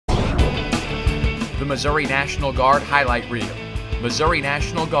the Missouri National Guard highlight reel. Missouri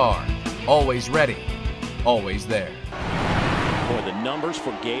National Guard, always ready, always there. Boy, the numbers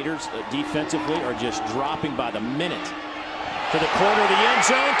for Gators defensively are just dropping by the minute. To the corner of the end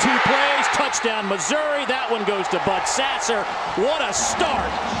zone, 2 plays, touchdown Missouri. That one goes to Bud Sasser. What a start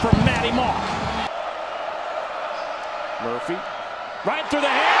from Matty Mock. Murphy, right through the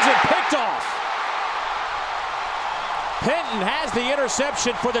hands and picked off. Penton has the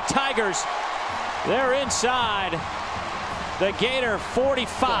interception for the Tigers. They're inside the Gator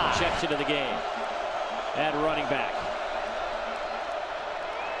 45. Checks into the game at running back.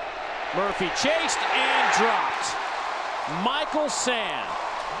 Murphy chased and dropped. Michael Sand.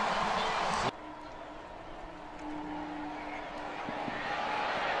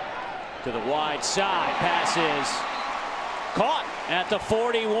 To the wide side, passes caught at the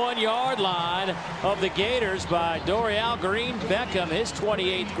 41-yard line of the Gators by Dorial Green-Beckham, his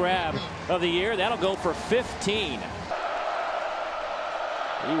 28th grab of the year. That'll go for 15.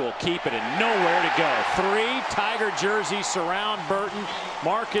 He will keep it and nowhere to go. 3 Tiger jerseys surround Burton.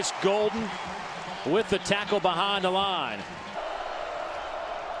 Marcus Golden with the tackle behind the line.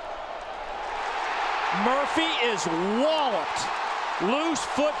 Murphy is walloped. Loose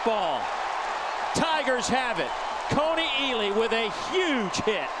football. Tigers have it. Coney Ely with a huge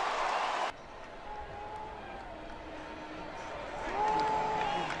hit.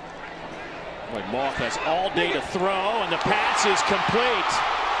 Mock has all day to throw, and the pass is complete.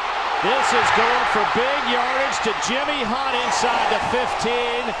 This is going for big yardage to Jimmy Hunt inside the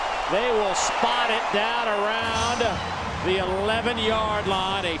 15. They will spot it down around the 11-yard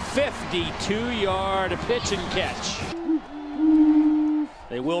line. A 52-yard pitch and catch.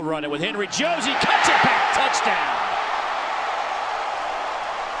 They will run it with Henry Josie. Cuts it back. Touchdown.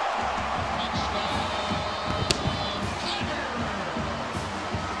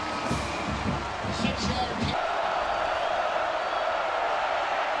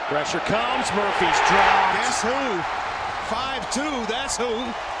 Pressure comes. Murphy's dropped. Guess who? 5-2. That's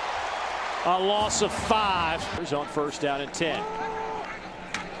who. A loss of 5. He's on first down and 10.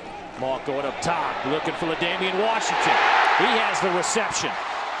 Mock going up top, looking for LaDamian Washington. He has the reception.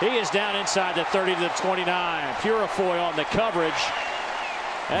 He is down inside the 30 to the 29. Purifoy on the coverage.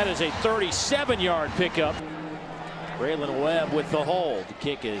 That is a 37-yard pickup. Braylon Webb with the hold. The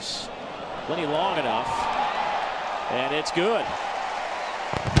kick is plenty long enough, and it's good.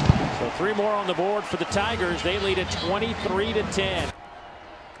 So 3 more on the board for the Tigers. They lead at 23-10.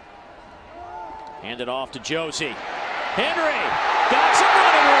 Hand it off to Josie. Henry got some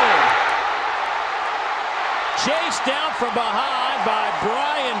running room. Chased down from behind by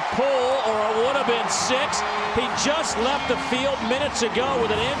Brian Poole, or it would have been 6. He just left the field minutes ago with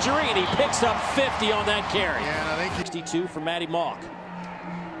an injury, and he picks up 50 on that carry. Yeah, I think 62 for Matty Mock.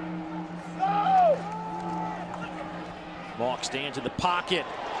 Mock stands in the pocket.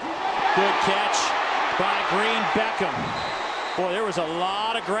 Good catch by Green-Beckham. Boy, there was a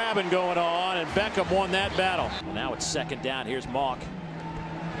lot of grabbing going on, and Beckham won that battle. Well, now it's second down. Here's Mock.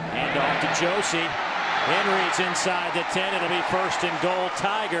 Hand off to Josie. Henry's inside the 10. It'll be first and goal.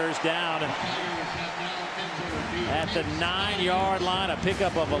 Tigers down at the 9-yard line. A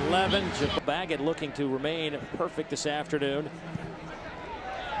pickup of 11. Baggett looking to remain perfect this afternoon.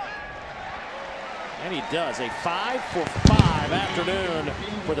 And he does. A 5-for-5 afternoon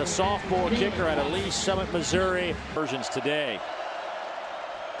for the sophomore kicker at Lee Summit, Missouri. Versions today.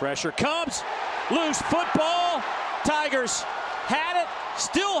 Pressure comes. Loose football. Tigers had it,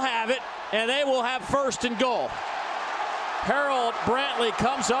 still have it, and they will have first and goal. Harold Brantley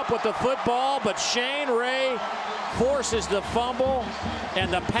comes up with the football, but Shane Ray forces the fumble,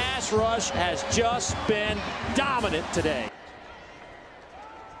 and the pass rush has just been dominant today.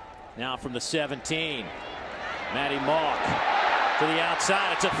 Now from the 17, Matty Mock to the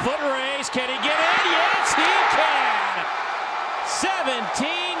outside. It's a foot race. Can he get in? Yes, he can.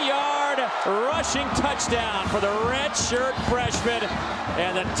 17-yard rushing touchdown for the redshirt freshman,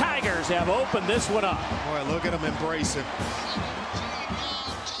 and the Tigers have opened this one up. Boy, look at him embrace him.